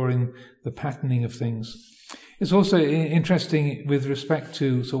 exploring the patterning of things. It's also interesting with respect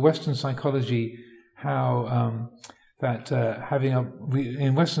to Western psychology, how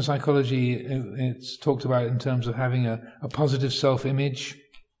in Western psychology it's talked about in terms of having a positive self-image,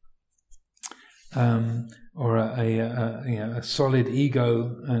 or a solid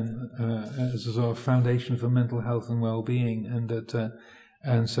ego, and as a sort of foundation for mental health and well-being, and there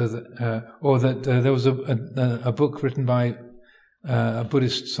was a book written by a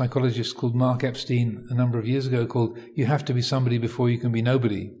Buddhist psychologist called Mark Epstein a number of years ago called "You Have to Be Somebody Before You Can Be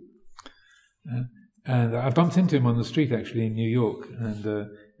Nobody," and I bumped into him on the street actually in New York, and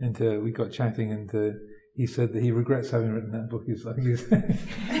we got chatting, and he said that he regrets having written that book.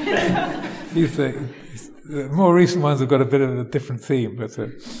 The more recent ones have got a bit of a different theme, but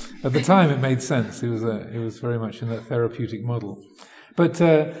at the time it made sense. It was very much in that therapeutic model. But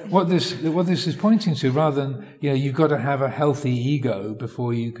what this is pointing to, rather than you've got to have a healthy ego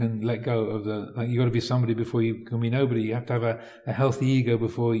before you can let go of you've got to be somebody before you can be nobody. You have to have a healthy ego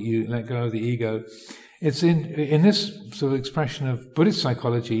before you let go of the ego. It's in this sort of expression of Buddhist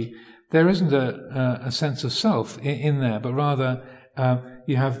psychology. There isn't a sense of self in there, but rather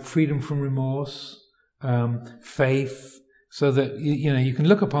you have freedom from remorse, faith, so that you can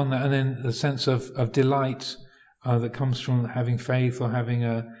look upon that, and then the sense of delight that comes from having faith or having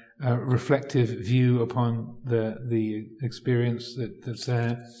a reflective view upon the experience that's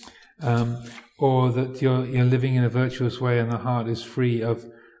there, or that you're living in a virtuous way and the heart is free of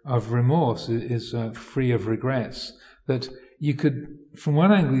remorse, is free of regrets. That you could, from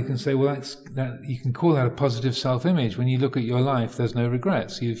one angle, you can say, well, that you can call that a positive self-image. When you look at your life, there's no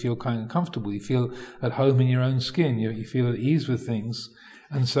regrets. You feel kind of comfortable. You feel at home in your own skin. You feel at ease with things.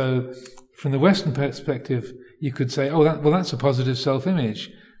 And so, from the Western perspective, you could say, that's a positive self-image.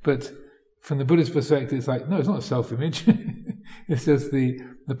 But from the Buddhist perspective, it's like, no, it's not a self-image. It's just the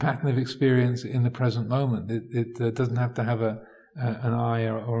pattern of experience in the present moment. It doesn't have to have an I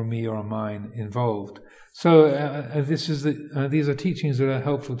or a me or a mine involved. So these are teachings that are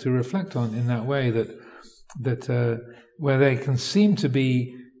helpful to reflect on in that way, that where they can seem to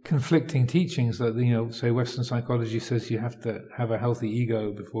be conflicting teachings, that say Western psychology says you have to have a healthy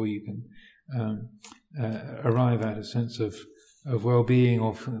ego before you can arrive at a sense of well-being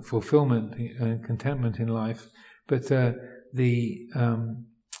or fulfillment and contentment in life. But from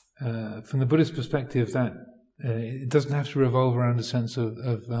the Buddhist perspective, that it doesn't have to revolve around a sense of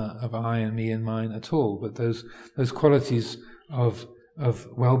I and me and mine at all. But those qualities of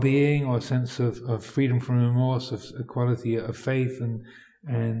well-being, or a sense of freedom from remorse, of a quality of faith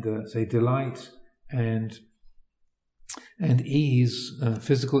and say delight and ease,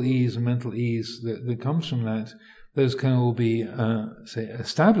 physical ease and mental ease that comes from that, those can all be say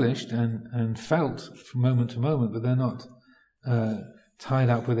established and felt from moment to moment, but they're not tied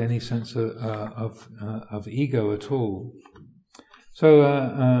up with any sense of ego at all. So,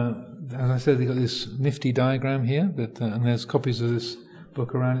 as I said, they've got this nifty diagram here, and there's copies of this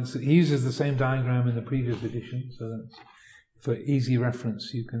book around. He uses the same diagram in the previous edition, so that's for easy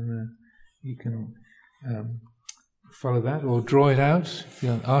reference. You can follow that or draw it out.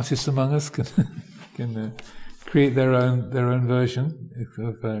 Artists among us can create their own version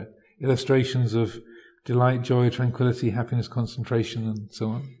of illustrations of delight, joy, tranquility, happiness, concentration, and so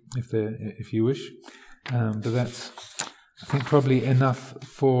on, if you wish. But that's, I think, probably enough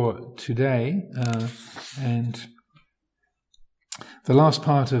for today. And the last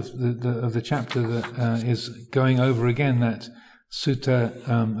part of the chapter that is going over again that sutta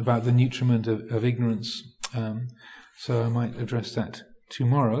about the nutriment of ignorance. So I might address that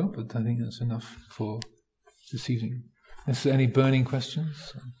tomorrow, but I think that's enough for this evening. Is there any burning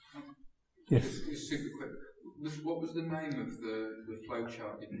questions? Yes. Just super quick. What was the name of the flow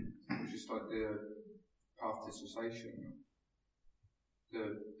chart? Just like the path to cessation.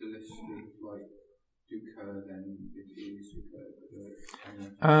 The list of like dukkha, then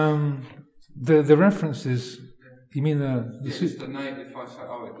sukha. The references. You mean Just the name. If I say,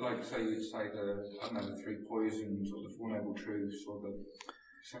 like say you'd say the three poisons or the Four Noble Truths or the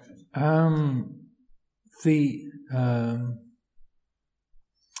sections.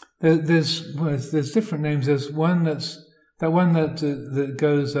 There's different names. There's one that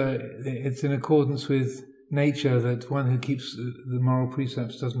goes. It's in accordance with nature. That one who keeps the moral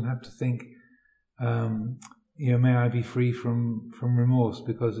precepts doesn't have to think. May I be free from remorse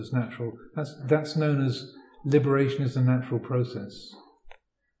because it's natural. That's known as liberation is a natural process.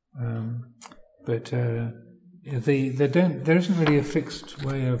 But there isn't really a fixed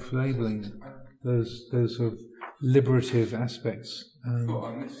way of labeling those sort of liberative aspects.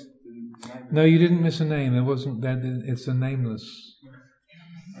 No, you didn't miss a name. There wasn't. It's a nameless.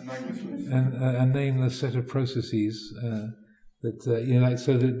 A nameless set of processes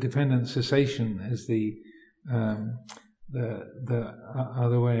so the dependent cessation is the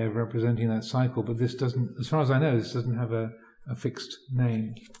other way of representing that cycle. But this doesn't, as far as I know, this doesn't have a fixed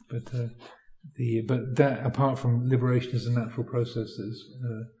name. But that, apart from liberation as a natural process,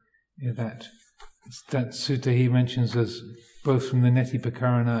 that sutta he mentions as both from the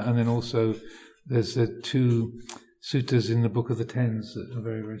Netipakarana, and then also there's two suttas in the Book of the Tens that are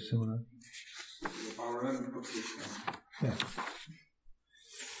very, very similar. I'll remember. Yeah.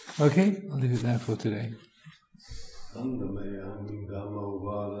 Okay, I'll leave it there for today. Andamayam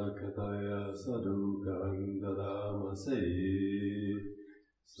Dhamma Kataya Sadhu Karandadamase